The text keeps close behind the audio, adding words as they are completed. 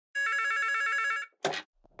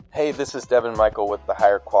Hey, this is Devin Michael with the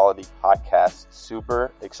Higher Quality Podcast.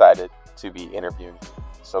 Super excited to be interviewing you.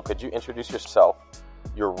 So could you introduce yourself,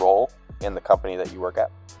 your role in the company that you work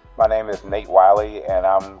at? My name is Nate Wylie, and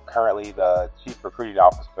I'm currently the Chief Recruiting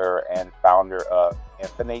Officer and founder of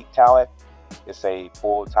Infinite Talent. It's a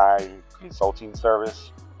full-time consulting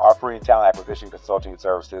service offering talent acquisition consulting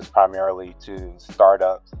services primarily to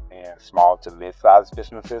startups and small to mid-sized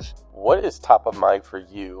businesses. What is top of mind for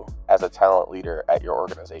you as a talent leader at your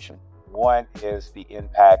organization? One is the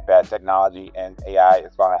impact that technology and AI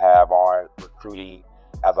is going to have on recruiting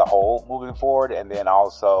as a whole moving forward, and then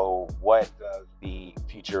also what does the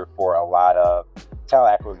future for a lot of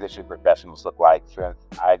talent acquisition professionals look like, since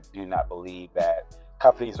I do not believe that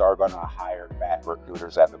companies are going to hire back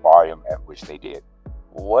recruiters at the volume at which they did.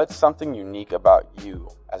 What's something unique about you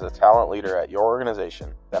as a talent leader at your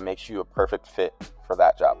organization that makes you a perfect fit for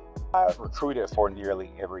that job? I've recruited for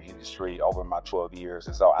nearly every industry over my 12 years,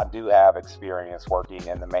 and so I do have experience working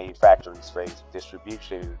in the manufacturing space,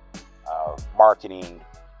 distribution, marketing,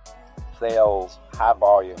 sales, high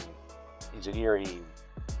volume, engineering,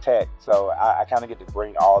 tech. So I kind of get to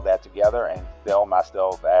bring all that together and sell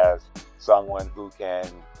myself as someone who can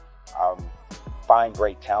find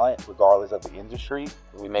great talent regardless of the industry.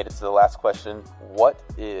 We made it to the last question. What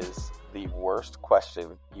is the worst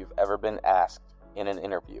question you've ever been asked in an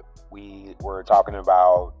interview? We were talking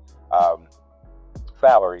about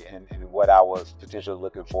salary and what I was potentially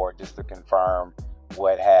looking for, just to confirm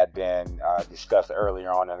what had been discussed earlier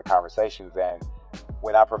on in the conversations. And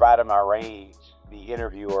when I provided my range, the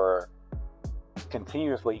interviewer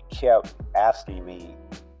continuously kept asking me,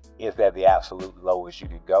 is that the absolute lowest you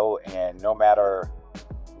could go? And no matter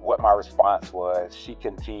what my response was, she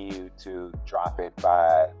continued to drop it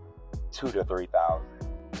by 2,000 to 3,000.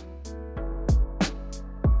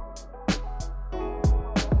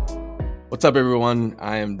 What's up, everyone?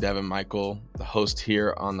 I am Devin Michael, the host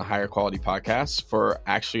here on the Higher Quality Podcast for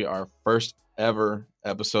actually our first ever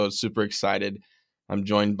episode. Super excited. I'm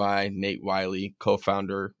joined by Nate Wylie,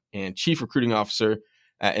 co-founder and chief recruiting officer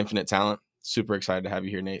at Infinite Talent. Super excited to have you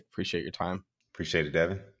here, Nate. Appreciate your time. Appreciate it,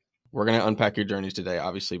 Devin. We're going to unpack your journeys today,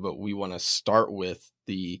 obviously, but we want to start with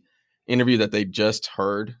the interview that they just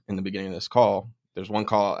heard in the beginning of this call. There's one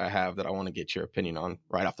call I have that I want to get your opinion on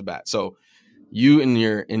right off the bat. So you, in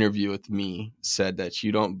your interview with me, said that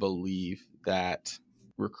you don't believe that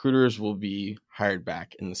recruiters will be hired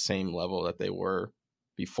back in the same level that they were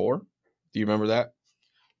before. Do you remember that?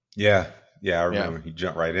 Yeah, I remember. Yeah. You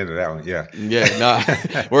jumped right into that one. Yeah. No,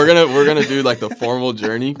 we're gonna do like the formal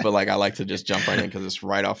journey, but like I like to just jump right in because it's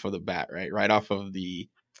right off of the bat, right off of the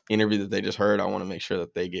interview that they just heard. I want to make sure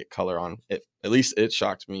that they get color on it. At least it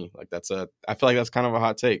shocked me. Like I feel like that's kind of a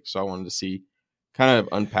hot take. So I wanted to see, kind of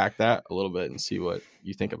unpack that a little bit and see what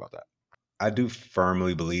you think about that. I do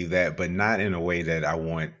firmly believe that, but not in a way that I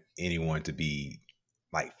want anyone to be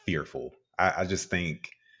like fearful. I just think,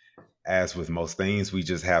 as with most things, we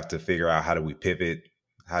just have to figure out, how do we pivot?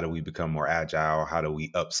 How do we become more agile? How do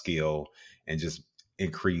we upskill and just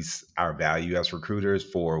increase our value as recruiters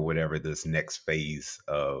for whatever this next phase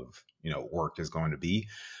of, work is going to be?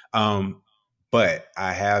 But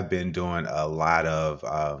I have been doing a lot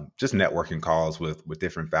of just networking calls with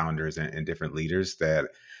different founders and different leaders that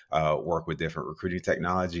work with different recruiting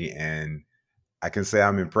technology, and I can say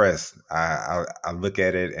I'm impressed. I look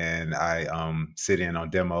at it and I sit in on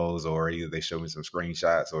demos, or either they show me some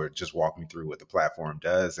screenshots or just walk me through what the platform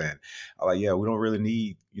does. And I'm like, yeah, we don't really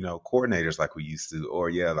need, coordinators like we used to,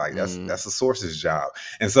 or that's the source's job.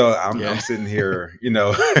 And so I'm sitting here,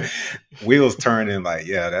 wheels turning like,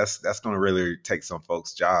 yeah, that's going to really take some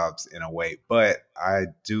folks' jobs in a way. But I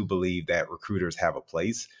do believe that recruiters have a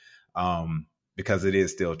place. Because it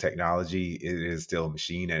is still technology, it is still a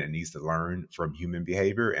machine, and it needs to learn from human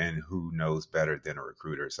behavior, and who knows better than a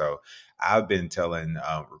recruiter. So I've been telling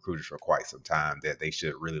recruiters for quite some time that they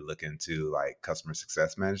should really look into like customer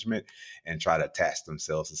success management and try to attach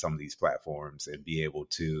themselves to some of these platforms and be able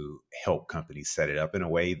to help companies set it up in a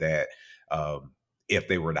way that if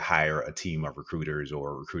they were to hire a team of recruiters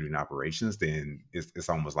or recruiting operations, then it's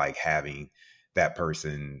almost like having that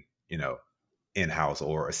person, in-house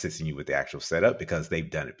or assisting you with the actual setup, because they've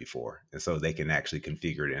done it before. And so they can actually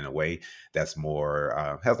configure it in a way that's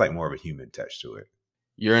more, has like more of a human touch to it.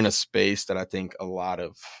 You're in a space that I think a lot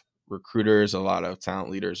of recruiters, a lot of talent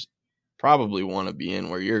leaders probably want to be in,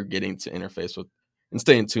 where you're getting to interface with and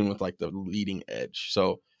stay in tune with like the leading edge.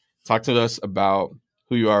 So talk to us about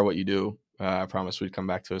who you are, what you do. I promise we'd come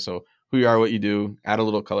back to it. So who you are, what you do, add a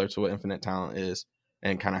little color to what Infinite Talent is,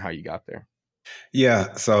 and kind of how you got there.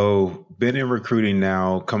 Yeah, so been in recruiting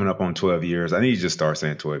now, coming up on 12 years. I need to just start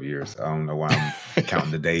saying 12 years. I don't know why I'm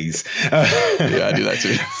counting the days. Yeah, I do that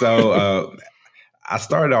too. So I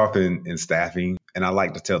started off in staffing, and I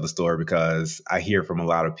like to tell the story because I hear from a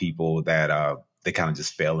lot of people that they kind of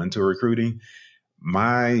just fell into recruiting.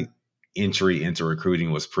 My entry into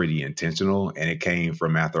recruiting was pretty intentional, and it came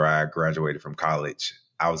from after I graduated from college.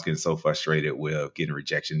 I was getting so frustrated with getting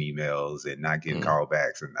rejection emails and not getting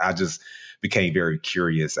callbacks, and I just became very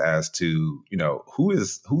curious as to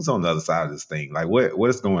who's on the other side of this thing. Like what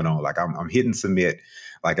is going on? Like I'm hitting submit,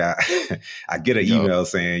 like I I get an email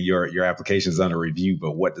saying your application is under review,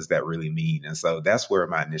 but what does that really mean? And so that's where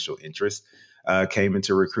my initial interest came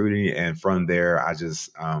into recruiting, and from there I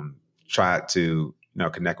just tried to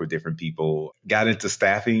connect with different people. Got into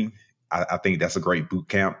staffing. I think that's a great boot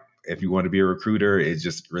camp. If you want to be a recruiter, it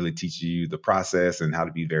just really teaches you the process and how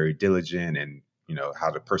to be very diligent and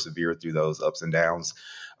how to persevere through those ups and downs.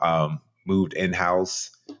 Moved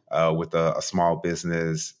in-house with a small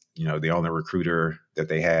business, the only recruiter that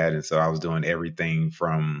they had. And so I was doing everything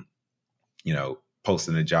from,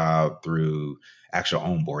 posting a job through actual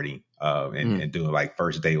onboarding and doing like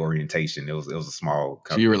first day orientation. It was a small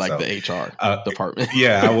company. So you were like the HR department.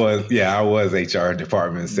 Yeah, I was HR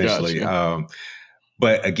department essentially. Gotcha.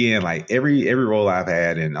 But again, like every role I've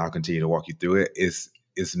had, and I'll continue to walk you through it, is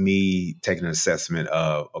me taking an assessment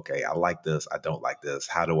of, okay, I like this, I don't like this.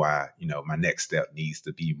 How do I, my next step needs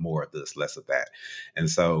to be more of this, less of that. And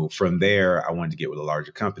so from there, I wanted to get with a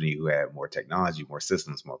larger company who had more technology, more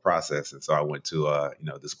systems, more process. And so I went to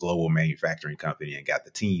this global manufacturing company and got the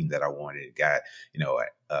team that I wanted, got,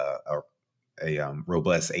 a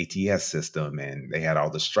robust ATS system, and they had all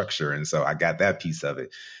the structure. And so I got that piece of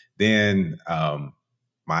it. Then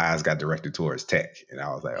my eyes got directed towards tech, and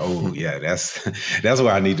I was like, "Oh yeah, that's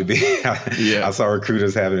where I need to be." I saw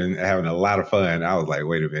recruiters having a lot of fun. I was like,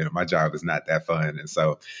 "Wait a minute, my job is not that fun." And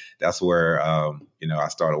so that's where I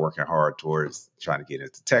started working hard towards trying to get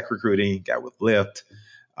into tech recruiting. Got with Lyft,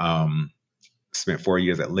 spent 4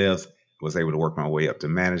 years at Lyft. Was able to work my way up to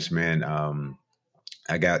management.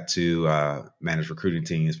 I got to manage recruiting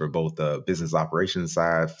teams for both the business operations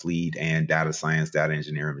side, fleet, and data science, data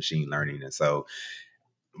engineering, machine learning, and so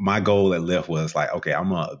my goal at Lyft was like, okay, I'm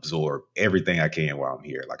going to absorb everything I can while I'm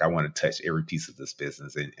here. Like I want to touch every piece of this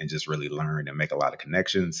business and just really learn and make a lot of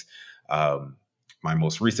connections. My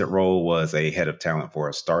most recent role was a head of talent for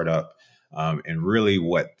a startup. And really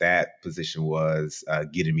what that position was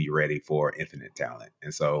getting me ready for infinite talent.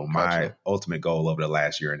 And so my ultimate goal over the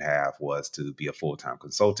last year and a half was to be a full-time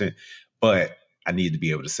consultant, but I need to be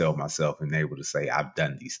able to sell myself and able to say, I've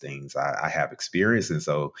done these things. I have experience. And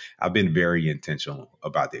so I've been very intentional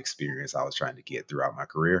about the experience I was trying to get throughout my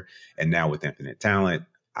career. And now with Infinite Talent,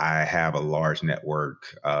 I have a large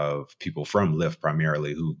network of people from Lyft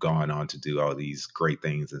primarily who've gone on to do all these great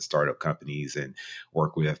things in startup companies and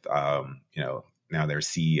work with, now they're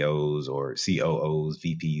CEOs or COOs,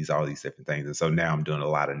 VPs, all these different things. And so now I'm doing a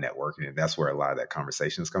lot of networking, and that's where a lot of that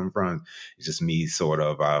conversation is coming from. It's just me sort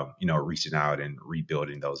of, reaching out and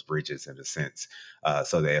rebuilding those bridges in a sense,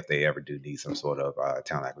 so that if they ever do need some sort of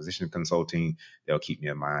talent acquisition consulting, they'll keep me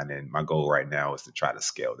in mind. And my goal right now is to try to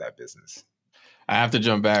scale that business. I have to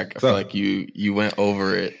jump back. I feel like you went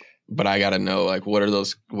over it, but I got to know, like, what are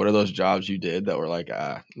those jobs you did that were like,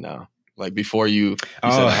 no. Like before you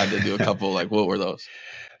said I had to do a couple, like what were those?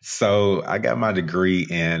 So I got my degree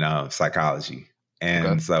in psychology.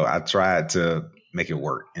 And so I tried to make it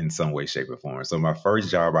work in some way, shape, or form. So my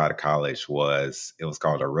first job out of college was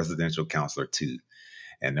called a residential counselor 2.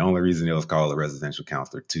 And the only reason it was called a residential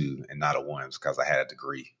counselor 2 and not a 1 was because I had a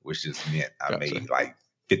degree, which just meant I made like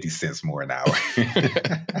 50 cents more an hour.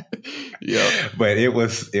 Yeah. But it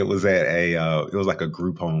was at it was like a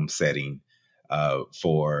group home setting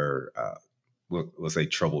for we'll say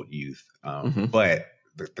troubled youth. But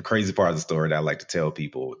the crazy part of the story that I like to tell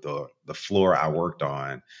people, the floor I worked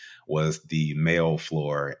on was the male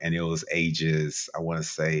floor, and it was ages, I want to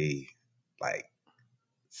say like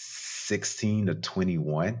 16 to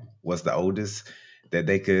 21 was the oldest that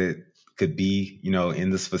they could be,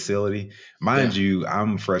 in this facility. Mind you,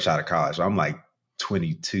 I'm fresh out of college. So I'm like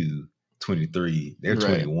 22, 23, they're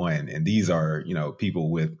 21. And these are,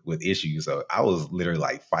 people with issues. So I was literally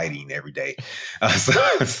like fighting every day. And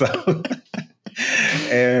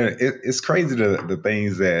it's crazy the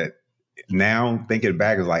things that now thinking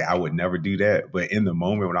back is like, I would never do that. But in the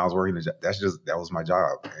moment when I was working, that was my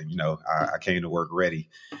job. And, I came to work ready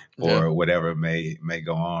for whatever may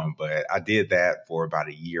go on. But I did that for about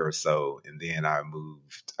a year or so. And then I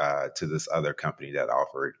moved to this other company that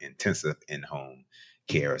offered intensive in-home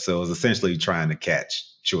care. So it was essentially trying to catch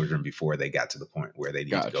children before they got to the point where they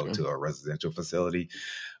need to go to a residential facility.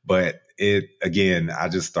 But I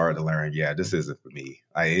just started to learn, this isn't for me.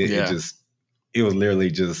 It was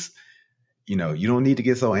literally just, you don't need to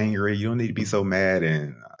get so angry. You don't need to be so mad.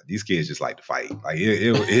 And these kids just like to fight. Like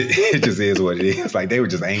it just is what it is. Like they were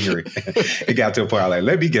just angry. It got to a point I was like,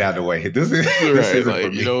 let me get out of the way. This isn't like, for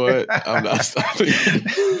me. You know what? I'm not stopping.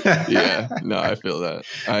 Yeah, no, I feel that.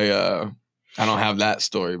 I don't have that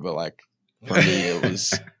story, but like for me, it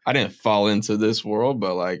was, I didn't fall into this world,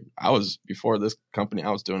 but like before this company, I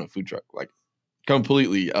was doing a food truck, like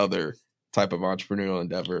completely other type of entrepreneurial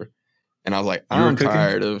endeavor. And I was like, I'm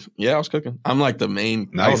tired of, I was cooking. I'm like I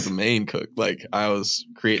was the main cook. Like I was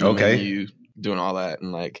creating the menu, doing all that.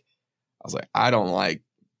 And like, I was like, I don't like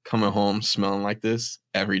coming home smelling like this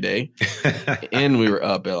every day. And we were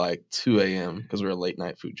up at like 2 a.m. because we were a late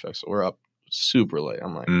night food truck. So we're up super late.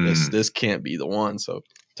 I'm like, this can't be the one. So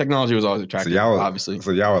technology was always attractive, obviously.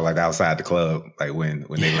 So y'all were like outside the club, like when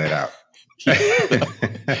they let out.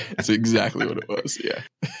 That's exactly what it was. Yeah,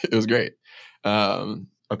 it was great.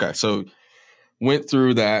 Okay, so went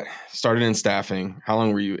through that, started in staffing. How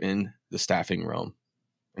long were you in the staffing realm?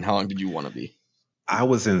 And how long did you want to be? I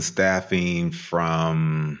was in staffing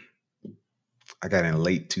I got in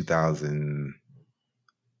late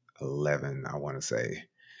 2011, I want to say.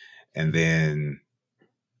 And then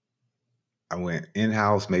I went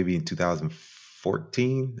in-house maybe in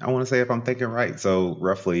 2014, I want to say, if I'm thinking right. So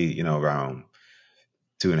roughly, around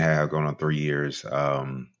 2.5, going on 3 years.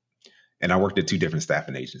 And I worked at 2 different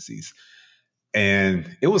staffing agencies.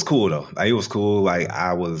 And it was cool though. Like, it was cool. Like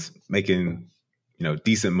I was making,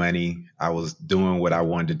 decent money. I was doing what I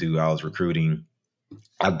wanted to do. I was recruiting.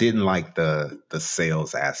 I didn't like the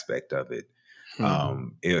sales aspect of it.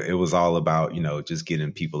 It was all about, just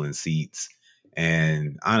getting people in seats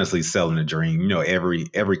and honestly selling a dream.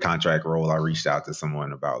 Every contract role I reached out to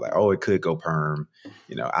someone about, like, oh, it could go perm.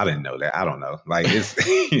 I didn't know that. I don't know. Like it's,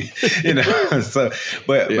 so,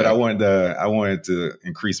 but I wanted to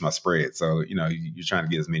increase my spread. So, you're trying to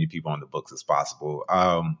get as many people on the books as possible.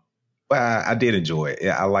 But I did enjoy it.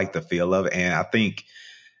 I like the feel of it. And I think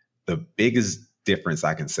the biggest difference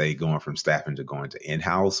I can say going from staffing to going to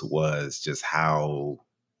in-house was just how,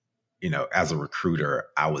 as a recruiter,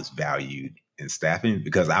 I was valued in staffing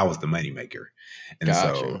because I was the moneymaker. And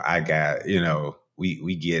so I got,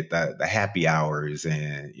 we get the happy hours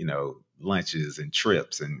and, lunches and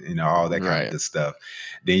trips and, all that kind of good stuff.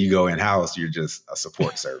 Then you go in-house, you're just a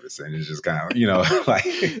support service. And it's just kind of, like,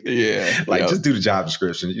 just do the job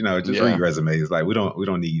description, just read resumes. Like we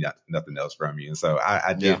don't need nothing else from you. And so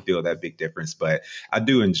I did feel that big difference, but I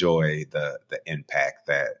do enjoy the impact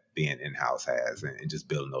that being in-house has and just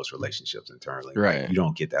building those relationships internally. Right. Like, you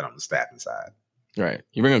don't get that on the staffing side. Right.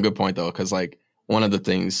 You bring a good point though. Cause like one of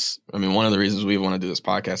the reasons we want to do this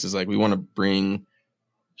podcast is like, we want to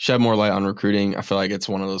shed more light on recruiting. I feel like it's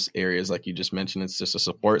one of those areas, like you just mentioned, it's just a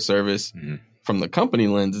support service. Mm-hmm. From the company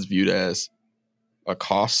lens, it's viewed as a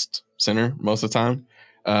cost center most of the time.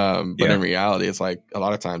 But in reality, it's like a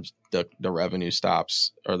lot of times the revenue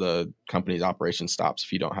stops or the company's operation stops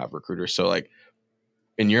if you don't have recruiters. So like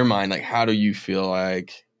in your mind, like how do you feel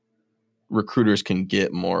like recruiters can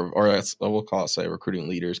get more, or we'll call it, say, recruiting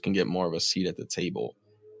leaders can get more of a seat at the table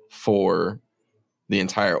for the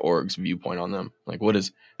entire org's viewpoint on them? Like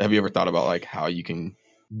have you ever thought about like how you can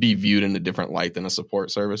be viewed in a different light than a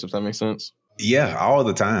support service, if that makes sense? Yeah, all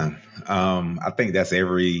the time. I think that's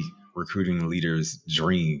every recruiting leader's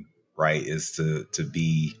dream, right? Is to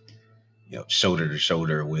be, shoulder to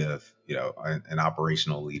shoulder with, an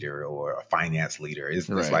operational leader or a finance leader. It's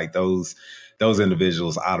like those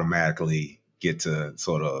individuals automatically get to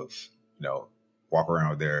sort of, walk around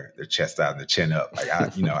with their chest out and their chin up. Like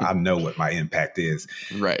I know what my impact is.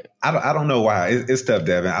 Right. I don't know why. It's tough,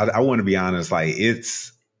 Devin. I want to be honest. Like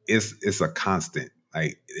it's a constant.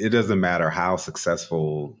 Like it doesn't matter how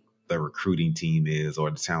successful the recruiting team is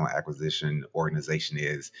or the talent acquisition organization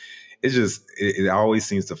is. It's just it always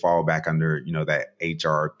seems to fall back under that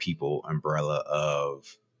HR people umbrella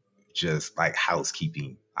of just like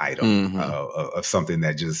housekeeping item of something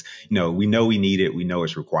that just we know we need it, we know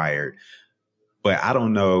it's required. But I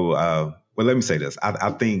don't know. Well, let me say this. I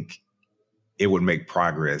think it would make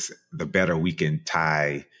progress the better we can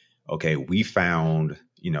tie. Okay, we found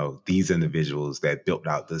these individuals that built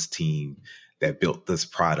out this team, that built this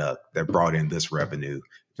product, that brought in this revenue.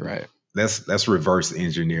 Right. Let's reverse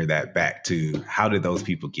engineer that back to how did those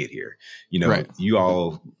people get here? You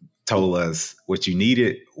all told us what you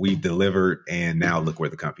needed, we delivered, and now look where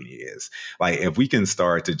the company is. Like if we can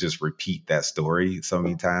start to just repeat that story so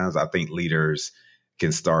many times, I think leaders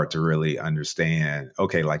can start to really understand,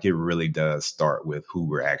 okay, like it really does start with who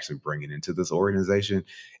we're actually bringing into this organization.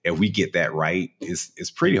 If we get that right, it's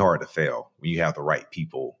pretty hard to fail when you have the right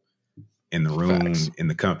people in the room, Facts. in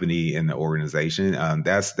the company, in the organization.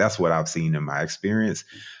 That's what I've seen in my experience.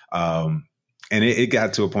 And it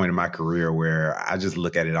got to a point in my career where I just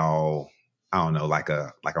look at it all, I don't know, like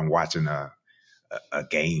I'm watching a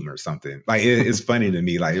game or something. Like it's funny to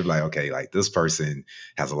me. Like it's like, okay, like this person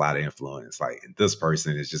has a lot of influence. Like this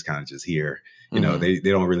person is just kind of just here. You know, they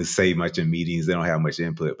don't really say much in meetings. They don't have much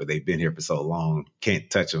input, but they've been here for so long. Can't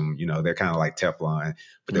touch them. You know, they're kind of like Teflon,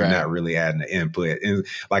 but they're not really adding the input. And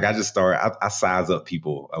like I just I size up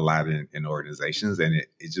people a lot in organizations, and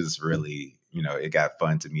it just really, you know, it got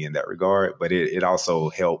fun to me in that regard. But it also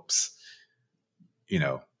helps, you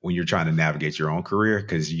know, when you're trying to navigate your own career,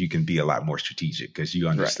 because you can be a lot more strategic because you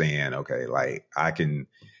understand, okay, like I can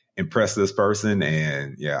impress this person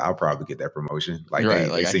and I'll probably get that promotion. Like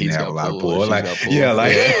they seem to have a lot of pull. Like,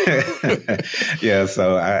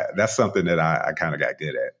 so that's something that I kind of got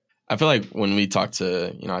good at. I feel like when we talk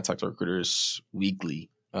to, you know, I talk to recruiters weekly,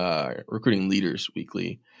 recruiting leaders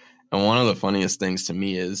weekly. And one of the funniest things to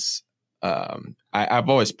me is I've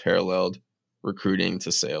always paralleled recruiting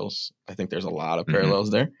to sales. I think there's a lot of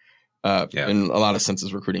parallels there. In a lot of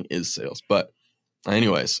senses, recruiting is sales. But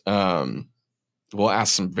anyways, we'll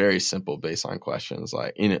ask some very simple baseline questions.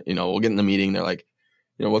 Like, you know, we'll get in the meeting. They're like,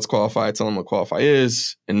 you know, what's qualify? Tell them what qualify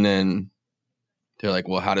is. And then they're like,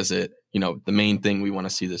 well, how does it, you know, the main thing we want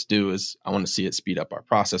to see this do is I want to see it speed up our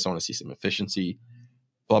process. I want to see some efficiency,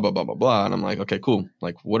 blah, blah, blah, blah, blah. And I'm like, okay, cool.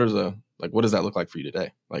 Like, what does that look like for you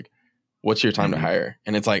today? Like, what's your time to hire?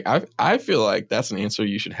 And it's like, I feel like that's an answer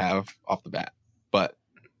you should have off the bat, but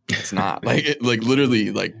it's not. like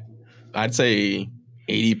literally, like I'd say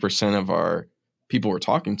 80% of our people we're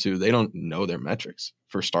talking to, they don't know their metrics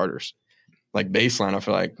for starters. Like baseline, I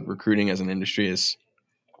feel like recruiting as an industry is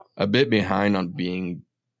a bit behind on being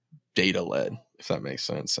data led, if that makes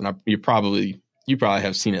sense. And you probably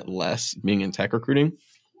have seen it less being in tech recruiting,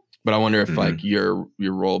 but I wonder if like your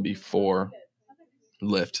role before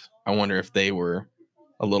Lyft, I wonder if they were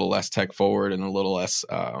a little less tech forward and a little less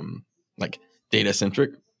like data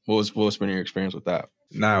centric. What was been your experience with that?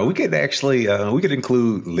 No, we could actually we could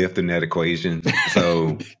include Lyft in that equation.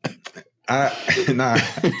 So I'm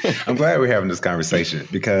glad we're having this conversation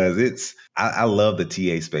because I love the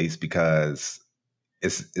TA space because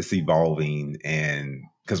it's evolving, and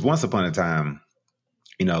because once upon a time,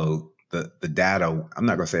 you know, the data, I'm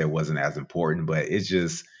not gonna say it wasn't as important, but it's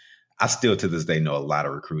just I still to this day know a lot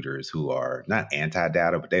of recruiters who are not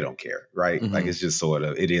anti-data, but they don't care, right? Like it's just sort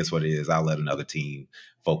of, it is what it is. I'll let another team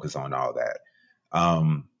focus on all that.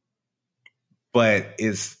 But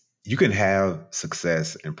you can have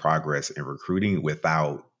success and progress in recruiting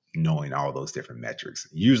without knowing all those different metrics.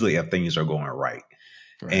 Usually if things are going right.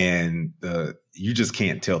 And you just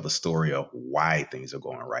can't tell the story of why things are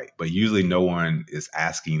going right. But usually no one is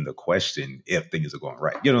asking the question if things are going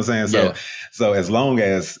right. You know what I'm saying? So as long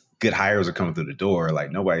as good hires are coming through the door,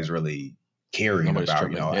 like nobody's really caring about,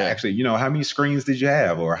 actually, you know, how many screens did you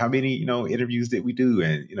have, or how many, you know, interviews did we do?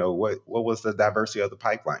 And, you know, what was the diversity of the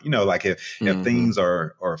pipeline? You know, like if things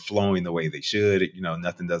are flowing the way they should, you know,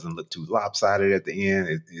 nothing doesn't look too lopsided at the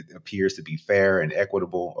end. It appears to be fair and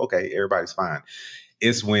equitable. Okay, everybody's fine.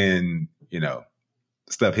 It's when, you know,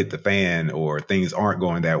 stuff hit the fan or things aren't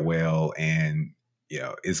going that well and, you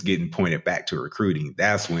know, it's getting pointed back to recruiting.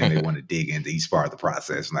 That's when they want to dig into each part of the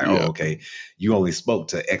process. Like, oh, okay, you only spoke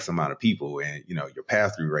to X amount of people and, you know, your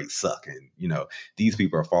pass-through rates suck. And, you know, these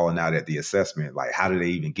people are falling out at the assessment. Like, how did they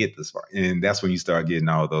even get this far? And that's when you start getting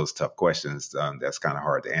all those tough questions. That's kind of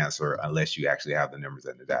hard to answer unless you actually have the numbers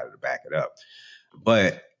and the data to back it up.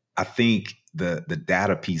 But I think the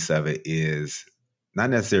data piece of it is not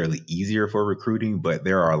necessarily easier for recruiting, but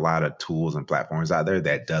there are a lot of tools and platforms out there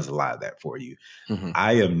that does a lot of that for you.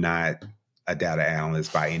 I am not a data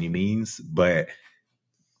analyst by any means, but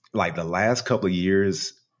like the last couple of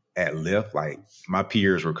years at Lyft, like my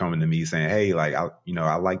peers were coming to me saying, hey, like, I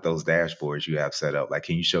like those dashboards you have set up. Like,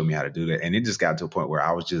 can you show me how to do that? And it just got to a point where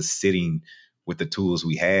I was just sitting with the tools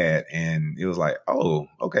we had. And it was like, oh,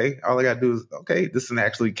 okay. All I got to do is, okay, this is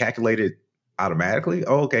actually calculated automatically.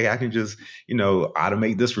 Oh, okay, I can just, you know,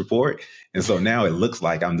 automate this report. And so now it looks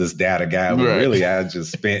like I'm this data guy. But really, I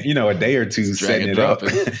just spent, you know, a day or two setting it up.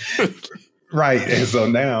 Right. And so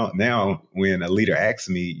now when a leader asks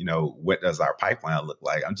me, you know, what does our pipeline look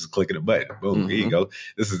like? I'm just clicking a button. Boom, here you go.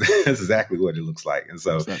 This is exactly what it looks like. And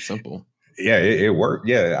so it's that simple. Yeah, it worked.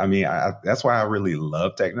 Yeah. I mean, that's why I really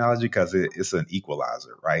love technology, because it's an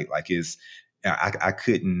equalizer, right? Like I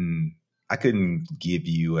couldn't give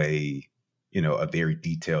you a a very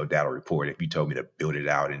detailed data report. If you told me to build it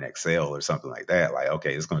out in Excel or something like that, like,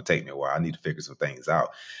 okay, it's going to take me a while. I need to figure some things out.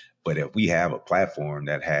 But if we have a platform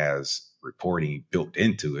that has reporting built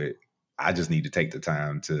into it, I just need to take the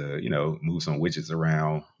time to, move some widgets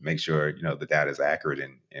around, make sure, the data is accurate,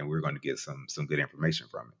 and we're going to get some good information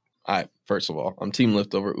from it. First of all, I'm Team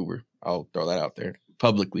Lyft over Uber. I'll throw that out there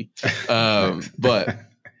publicly. But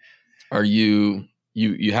are you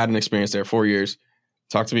had an experience there 4 years.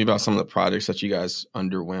 Talk to me about some of the projects that you guys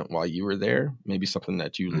underwent while you were there. Maybe something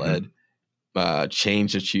that you led,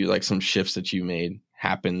 change that you, like some shifts that you made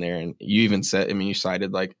happen there. And you even said, you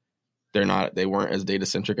cited like they weren't as data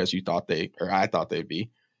centric as you thought I thought they'd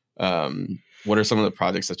be. What are some of the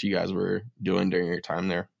projects that you guys were doing during your time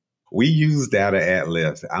there? We use data at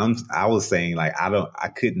Lyft. I was saying, like, I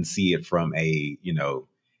couldn't see it from a,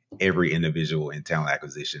 every individual in talent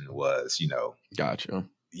acquisition was, Gotcha.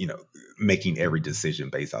 Making every decision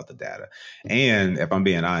based off the data. And if I'm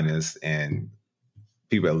being honest, and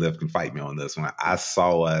people at Lyft can fight me on this one, I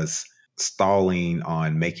saw us stalling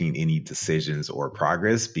on making any decisions or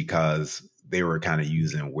progress because they were kind of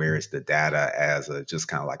using where's the data as just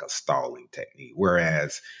kind of like a stalling technique.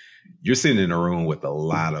 Whereas you're sitting in a room with a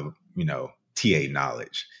lot of, TA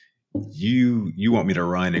knowledge. You want me to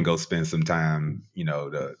run and go spend some time,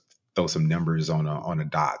 to throw some numbers on a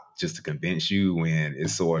doc just to convince you when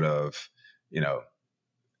it's sort of,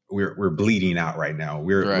 we're bleeding out right now.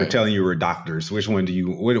 We're telling you we're doctors. Which one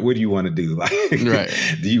what do you want to do? Like, right.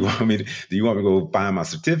 do you want me to go find my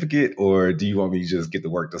certificate, or do you want me to just get to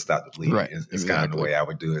work to stop the bleeding? Right. It's exactly. kind of the way I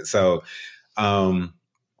would do it. So,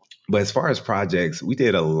 but as far as projects, we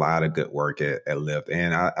did a lot of good work at Lyft.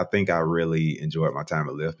 And I think I really enjoyed my time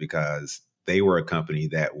at Lyft because they were a company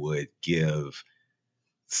that would give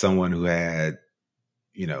someone who had,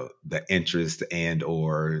 the interest and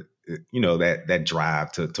or, that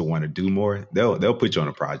drive to want to do more. They'll put you on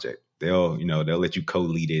a project. They'll let you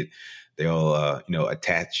co-lead it. They'll,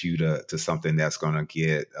 attach you to something that's going to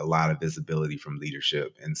get a lot of visibility from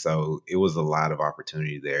leadership. And so it was a lot of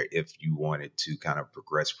opportunity there if you wanted to kind of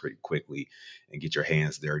progress pretty quickly and get your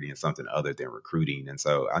hands dirty in something other than recruiting. And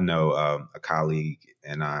so I know a colleague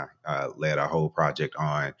and I led a whole project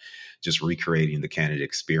on just recreating the candidate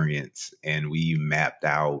experience. And we mapped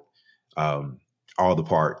out all the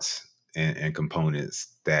parts and components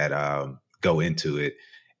that go into it,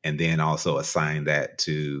 and then also assign that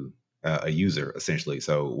to a user, essentially.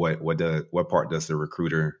 So what part does the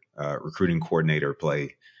recruiting coordinator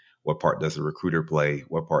play? What part does the recruiter play?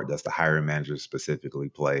 What part does the hiring manager specifically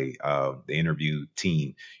play? The interview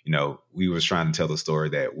team. We was trying to tell the story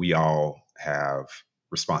that we all have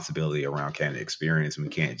responsibility around candidate experience, and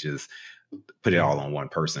we can't just put it all on one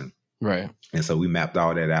person. Right. And so we mapped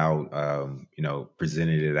all that out,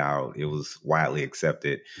 presented it out. It was widely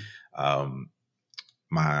accepted.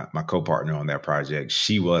 My co-partner on that project,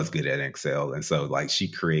 she was good at Excel. And so like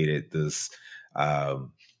she created this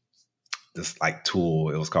like tool.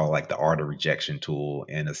 It was called like the art of rejection tool.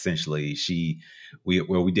 And essentially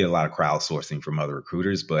we did a lot of crowdsourcing from other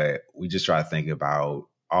recruiters, but we just try to think about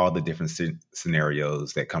all the different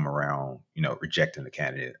scenarios that come around, rejecting the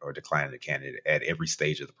candidate or declining the candidate at every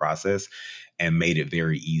stage of the process, and made it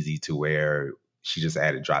very easy to where she just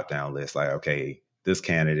added drop down lists like, okay, this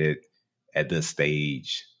candidate at this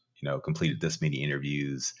stage, completed this many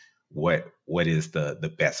interviews. What is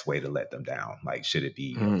the best way to let them down? Like, should it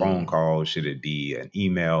be a phone call? Should it be an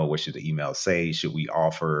email? What should the email say? Should we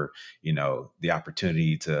offer, the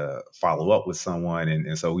opportunity to follow up with someone?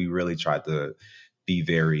 And so we really tried to be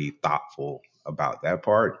very thoughtful about that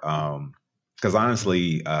part. Because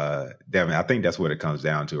honestly, Devin, I think that's what it comes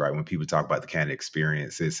down to, right? When people talk about the candidate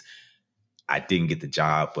experience, is I didn't get the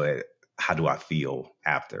job, but how do I feel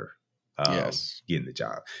after? Getting the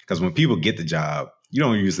job? Because when people get the job, you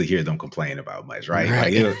don't usually hear them complain about much, right?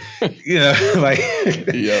 Like, it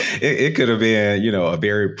could have been, a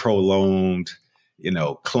very prolonged,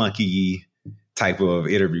 clunky type of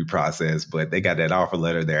interview process, but they got that offer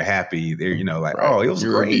letter. They're happy. They're, oh, it was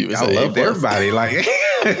great. I loved everybody. Like,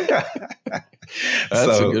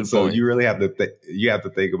 That's a good point. So you really have to you have to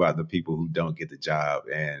think about the people who don't get the job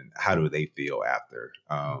and how do they feel after.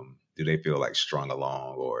 Do they feel like strung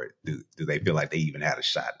along, or do they feel like they even had a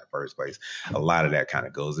shot in the first place? A lot of that kind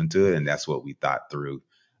of goes into it, and that's what we thought through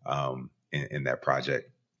in that project.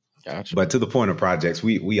 Gotcha. But to the point of projects,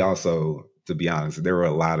 we also, to be honest, there were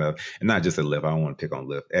a lot of, and not just at Lyft, I don't want to pick on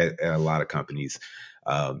Lyft, at a lot of companies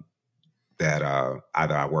that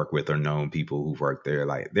either I work with or known people who've worked there.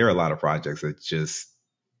 Like, there are a lot of projects that just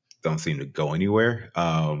don't seem to go anywhere.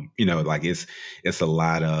 Like it's a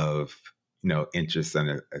lot of interest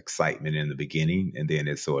and excitement in the beginning, and then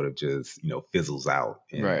it sort of just, fizzles out,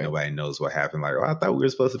 and Right. nobody knows what happened. Like, oh, I thought we were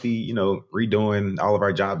supposed to be, redoing all of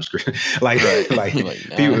our job description. like, Right. like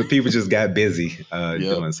Nah. people just got busy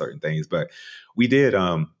doing certain things. But we did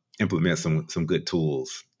implement some good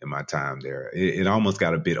tools in my time there. It almost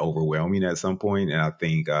got a bit overwhelming at some point, and I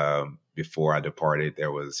think before I departed,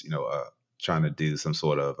 there was, trying to do some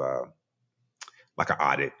sort of like an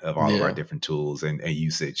audit of all of our different tools and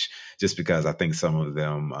usage, just because I think some of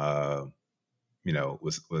them,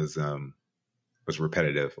 was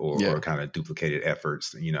repetitive or kind of duplicated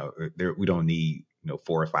efforts. We don't need,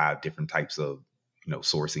 4 or 5 different types of,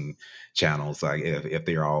 sourcing channels. Like if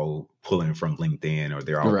they're all pulling from LinkedIn, or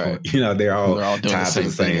they're all, they're all doing tied to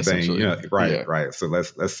the same thing. Right. Yeah. Right. So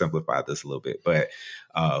let's simplify this a little bit. But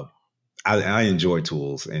I enjoy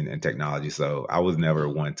tools and technology, so I was never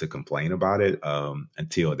one to complain about it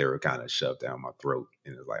until they were kind of shoved down my throat.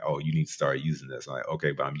 And it's like, oh, you need to start using this. I'm like,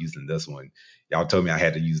 okay, but I'm using this one. Y'all told me I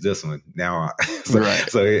had to use this one. Now,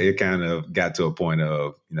 so it kind of got to a point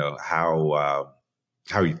of,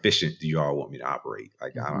 how efficient do you all want me to operate?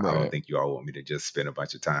 Like, I don't think you all want me to just spend a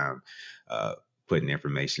bunch of time putting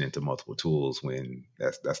information into multiple tools when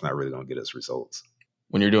that's not really going to get us results.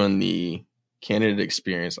 When you're doing the candidate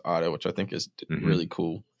experience audit, which I think is really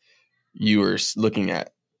cool, you were looking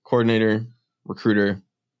at coordinator, recruiter,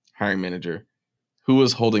 hiring manager. Who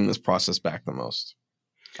was holding this process back the most?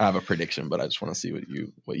 I have a prediction, but I just want to see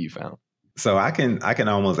what you found. So I can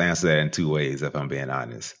almost answer that in 2 ways, if I'm being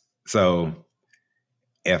honest. So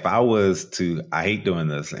if I was to, I hate doing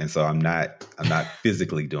this, and so I'm not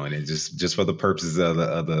physically doing it, just for the purposes of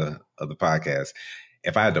the podcast.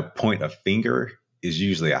 If I had to point a finger, is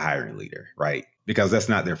usually a hiring leader, right? Because that's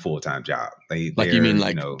not their full-time job. You mean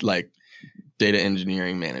like data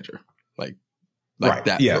engineering manager, like right.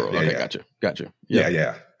 that. Yeah, okay, yeah. Gotcha.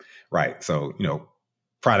 Yeah. Right. So,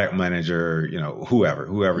 product manager, whoever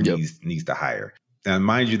needs to hire. And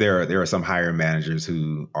mind you, there are some hiring managers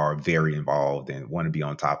who are very involved and want to be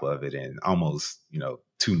on top of it, and almost,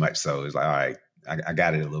 too much so. It's like, all right, I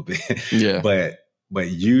got it a little bit. Yeah.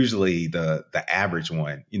 But usually the average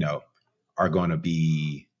one, are going to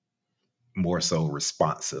be more so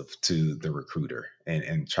responsive to the recruiter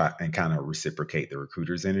and try and kind of reciprocate the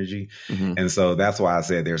recruiter's energy. Mm-hmm. And so that's why I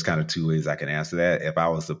said there's kind of 2 ways I can answer that. If I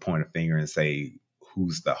was to point a finger and say,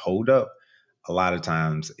 who's the holdup? A lot of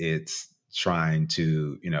times it's trying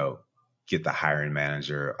to, get the hiring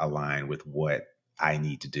manager aligned with what I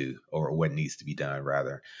need to do, or what needs to be done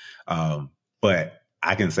rather. But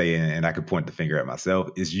I can say, and I can point the finger at myself,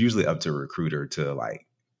 it's usually up to a recruiter to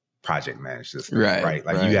project manage this thing, right?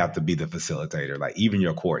 You have to be the facilitator. Like, even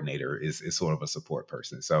your coordinator is sort of a support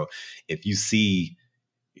person. So if you see,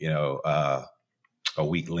 a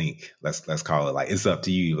weak link, let's call it, it's up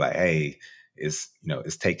to you. Like, hey, it's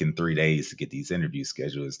taken 3 days to get these interviews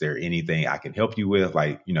scheduled. Is there anything I can help you with?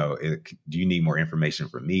 Do you need more information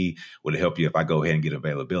from me? Would it help you if I go ahead and get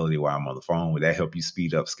availability while I'm on the phone? Would that help you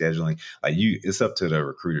speed up scheduling? It's up to the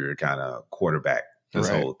recruiter to kind of quarterback this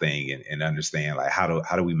whole thing and understand,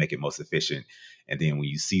 how do we make it most efficient? And then when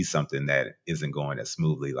you see something that isn't going as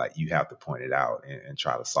smoothly, you have to point it out and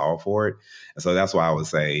try to solve for it. And so that's why I would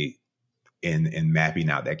say in mapping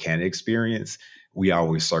out that candidate experience, we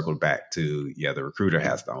always circled back to, the recruiter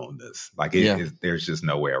has to own this. There's just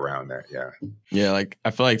no way around that. Yeah. Yeah.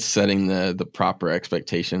 I feel like setting the proper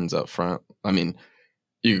expectations up front. I mean,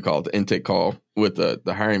 you could call it the intake call with the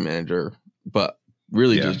hiring manager, but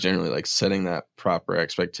really just generally setting that proper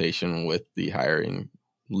expectation with the hiring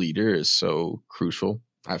leader is so crucial,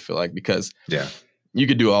 I feel like, because you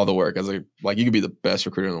could do all the work you could be the best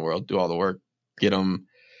recruiter in the world, do all the work, get them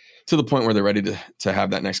to the point where they're ready to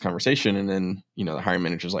have that next conversation. And then, the hiring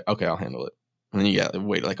manager's like, okay, I'll handle it. And then you got to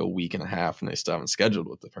wait a week and a half and they still haven't scheduled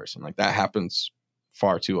with the person. That happens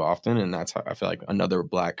far too often. And that's how I feel like another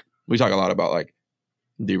we talk a lot about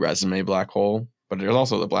the resume black hole, but there's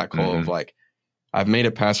also the black hole of I've made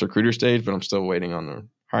it past recruiter stage, but I'm still waiting on the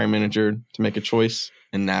hiring manager to make a choice.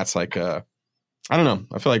 And that's I don't know.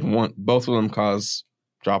 I feel like both of them cause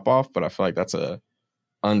drop off, but I feel like that's a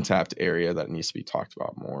untapped area that needs to be talked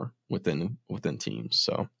about more within teams.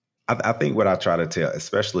 So I think what I try to tell,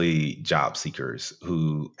 especially job seekers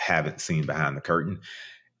who haven't seen behind the curtain,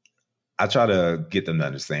 I try to get them to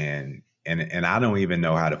understand, and I don't even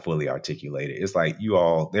know how to fully articulate it. It's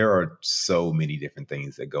there are so many different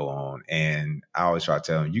things that go on. And I always try to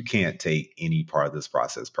tell them, you can't take any part of this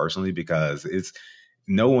process personally, because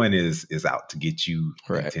no one is out to get you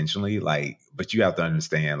intentionally. But you have to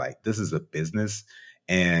understand, this is a business.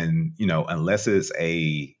 And, unless it's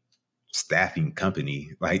a staffing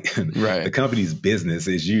company. Like Right. the company's business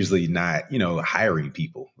is usually not, hiring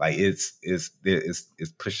people. Like it's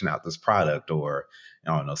pushing out this product, or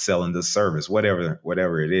I don't know, selling this service,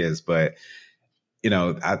 whatever it is. But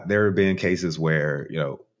there have been cases where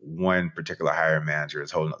one particular hiring manager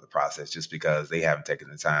is holding up the process just because they haven't taken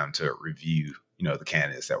the time to review the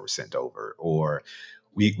candidates that were sent over, or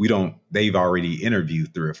they've already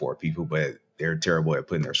interviewed 3 or 4 people, but they're terrible at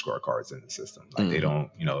putting their scorecards in the system. Like they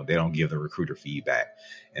don't give the recruiter feedback.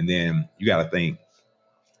 And then you got to think,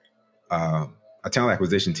 a talent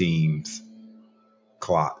acquisition team's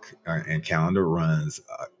clock and calendar runs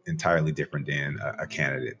entirely different than a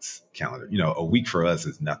candidate's calendar. A week for us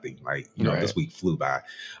is nothing. Like, Right. This week flew by.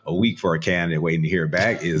 A week for a candidate waiting to hear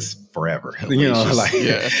back is forever.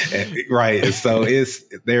 Right. And so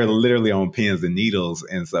they're literally on pins and needles.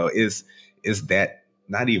 And so it's that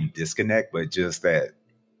not even disconnect, but just that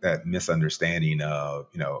misunderstanding of,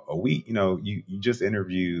 a week, you just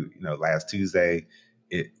interviewed, last Tuesday.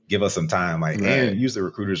 Give us some time. Like, right. And usually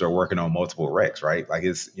recruiters are working on multiple recs, right? Like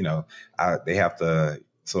it's, they have to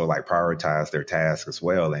sort of like prioritize their tasks as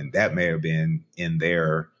well. And that may have been in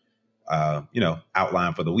their,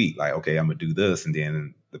 outline for the week. Like, okay, I'm gonna do this. And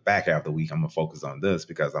then the back half of the week, I'm gonna focus on this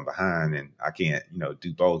because I'm behind and I can't,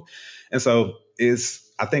 do both. And so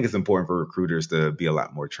I think it's important for recruiters to be a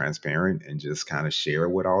lot more transparent and just kind of share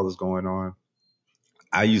what all is going on.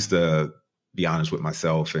 I used to be honest with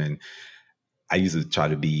myself, and I used to try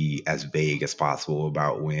to be as vague as possible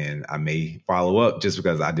about when I may follow up, just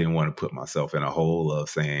because I didn't want to put myself in a hole of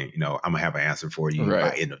saying, I'm going to have an answer for you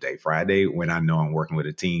by end of day Friday, when I know I'm working with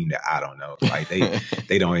a team that I don't know. Like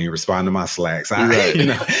they don't even respond to my Slacks. So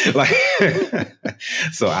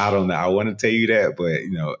I don't know. I want to tell you that, but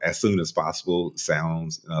as soon as possible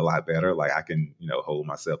sounds a lot better. Like I can, hold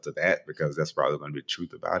myself to that, because that's probably going to be the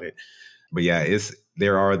truth about it. But yeah,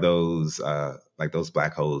 there are those like those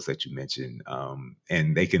black holes that you mentioned,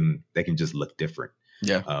 and they can just look different.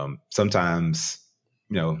 Yeah. Sometimes,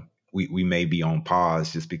 we may be on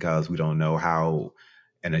pause just because we don't know how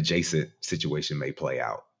an adjacent situation may play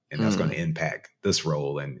out, and that's going to impact this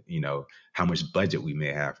role, and how much budget we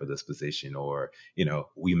may have for this position, or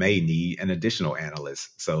we may need an additional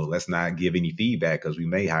analyst. So let's not give any feedback, because we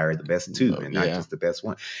may hire the best 2 and not just the best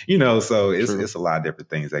one. So it's a lot of different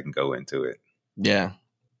things that can go into it. Yeah,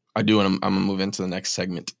 I do. And I'm gonna move into the next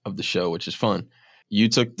segment of the show, which is fun. You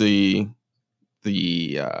took the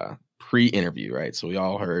pre-interview, right? So we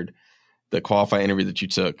all heard the qualified interview that you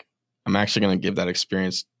took. I'm actually going to give that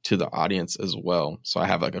experience to the audience as well. So I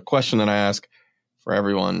have like a question that I ask for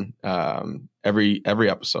everyone every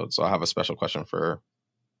episode. So I have a special question for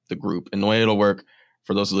the group. And the way it'll work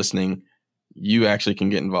for those listening, you actually can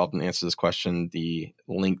get involved and answer this question. The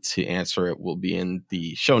link to answer it will be in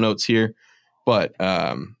the show notes here. But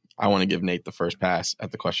I want to give Nate the first pass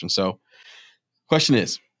at the question. So question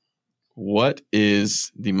is, what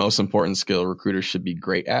is the most important skill recruiters should be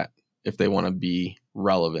great at if they want to be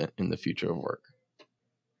relevant in the future of work?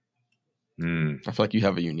 I feel like you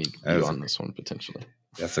have a unique view on this one, potentially.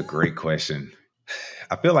 That's a great question.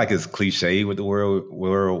 I feel like it's cliche with the world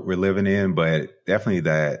we're living in, but definitely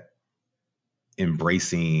that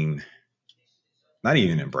not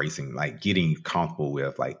even embracing, like getting comfortable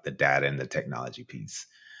with like the data and the technology piece.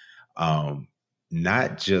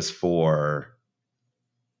 Not just for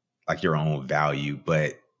like your own value,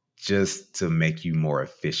 but just to make you more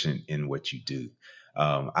efficient in what you do.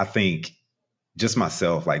 I think just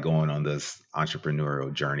myself, like going on this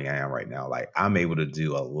entrepreneurial journey I am right now, like I'm able to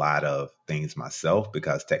do a lot of things myself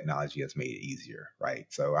because technology has made it easier, right?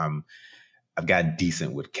 So I've gotten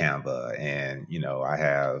decent with Canva, and I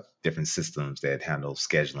have different systems that handle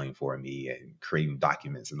scheduling for me and creating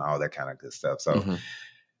documents and all that kind of good stuff. So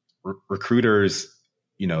recruiters,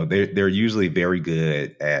 they're usually very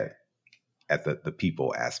good at the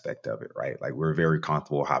people aspect of it, right? Like we're very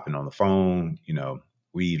comfortable hopping on the phone.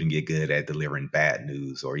 We even get good at delivering bad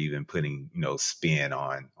news, or even putting spin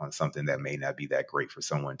on something that may not be that great for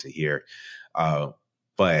someone to hear.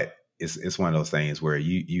 But it's one of those things where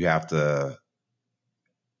you almost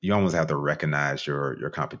have to recognize your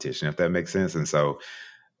competition, if that makes sense. And so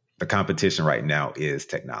the competition right now is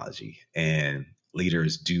technology, and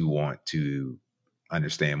leaders do want to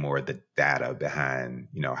understand more of the data behind,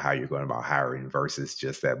 how you're going about hiring versus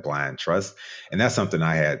just that blind trust. And that's something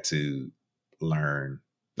I had to learn,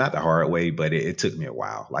 not the hard way, but it took me a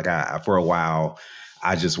while. Like for a while,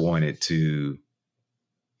 I just wanted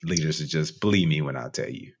leaders to just believe me when I tell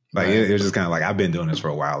you. Like it was just kind of like, I've been doing this for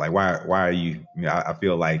a while. Like, why are you, I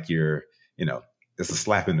feel like you're, it's a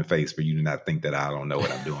slap in the face for you to not think that I don't know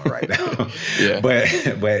what I'm doing right now. Yeah. But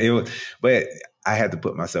I had to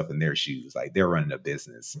put myself in their shoes. Like they're running a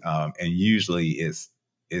business. And usually is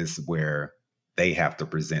where they have to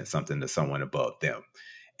present something to someone above them.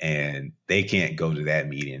 And they can't go to that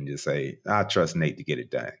meeting and just say, I trust Nate to get it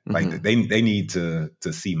done. Mm-hmm. Like they need to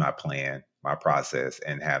see my plan, my process,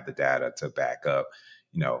 and have the data to back up,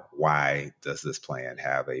 why does this plan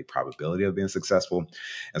have a probability of being successful?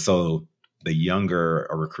 And so the younger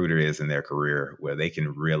a recruiter is in their career, where they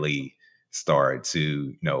can really start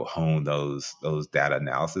to, hone those data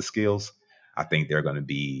analysis skills, I think they're going to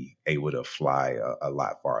be able to fly a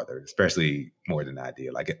lot farther, especially more than I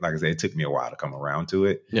did. Like I said, it took me a while to come around to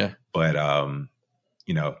it. Yeah. But,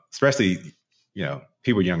 especially,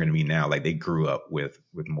 people younger than me now, like they grew up with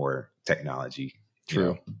more technology.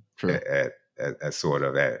 True. At sort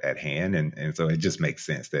of at hand. And so it just makes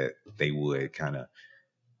sense that they would kind of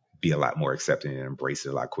be a lot more accepting and embrace it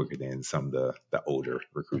a lot quicker than some of the older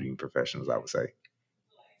recruiting professionals, I would say.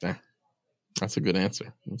 Yeah. That's a good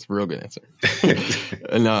answer. That's a real good answer.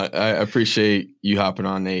 No, I appreciate you hopping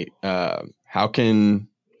on, Nate. How can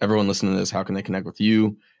everyone listening to this, how can they connect with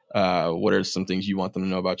you? What are some things you want them to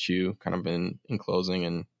know about you, kind of in closing,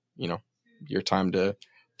 and, your time to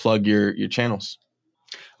plug your channels?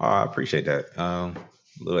 Oh, I appreciate that. A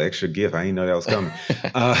little extra gift. I didn't know that was coming.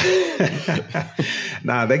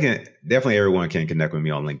 They can definitely, everyone can connect with me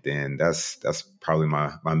on LinkedIn. That's probably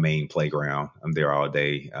my main playground. I'm there all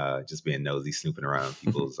day, just being nosy, snooping around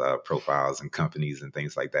people's profiles and companies and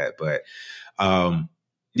things like that. But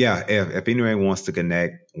if anyone wants to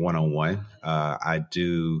connect one-on-one, I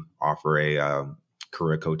do offer a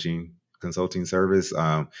career coaching consulting service.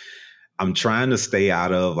 I'm trying to stay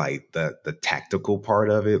out of like the tactical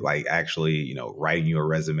part of it, like actually, writing your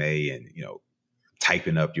resume and,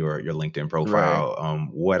 typing up your LinkedIn profile.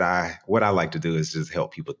 Right. What I like to do is just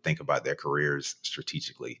help people think about their careers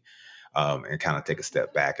strategically, and kind of take a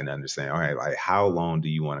step back and understand, all right, like how long do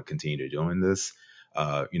you want to continue doing this?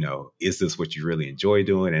 Is this what you really enjoy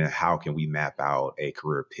doing? And how can we map out a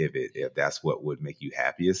career pivot if that's what would make you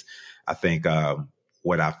happiest? I think,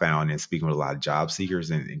 what I found in speaking with a lot of job seekers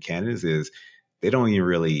and candidates is they don't even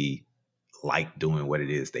really like doing what it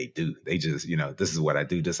is they do. They just, this is what I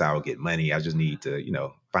do. This is how I get money. I just need to,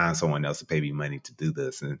 find someone else to pay me money to do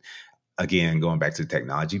this. And again, going back to the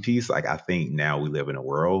technology piece, like I think now we live in a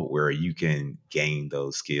world where you can gain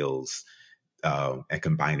those skills and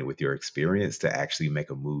combine it with your experience to actually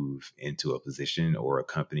make a move into a position or a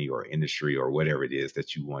company or industry or whatever it is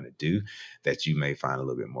that you want to do that you may find a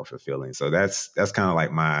little bit more fulfilling. So that's kind of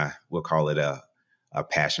like we'll call it a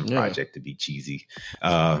passion project, to be cheesy.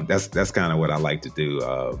 That's kind of what I like to do.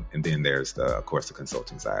 And then there's of course the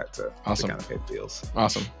consulting side to kind of pay the bills.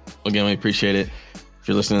 Awesome. Again, we appreciate it. If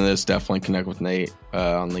you're listening to this, definitely connect with Nate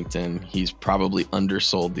on LinkedIn. He's probably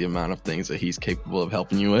undersold the amount of things that he's capable of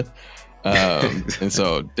helping you with. And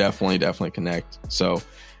so definitely connect. So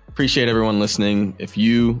appreciate everyone listening. If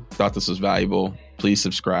you thought this was valuable, please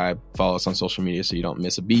subscribe, follow us on social media so you don't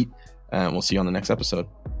miss a beat, and we'll see you on the next episode.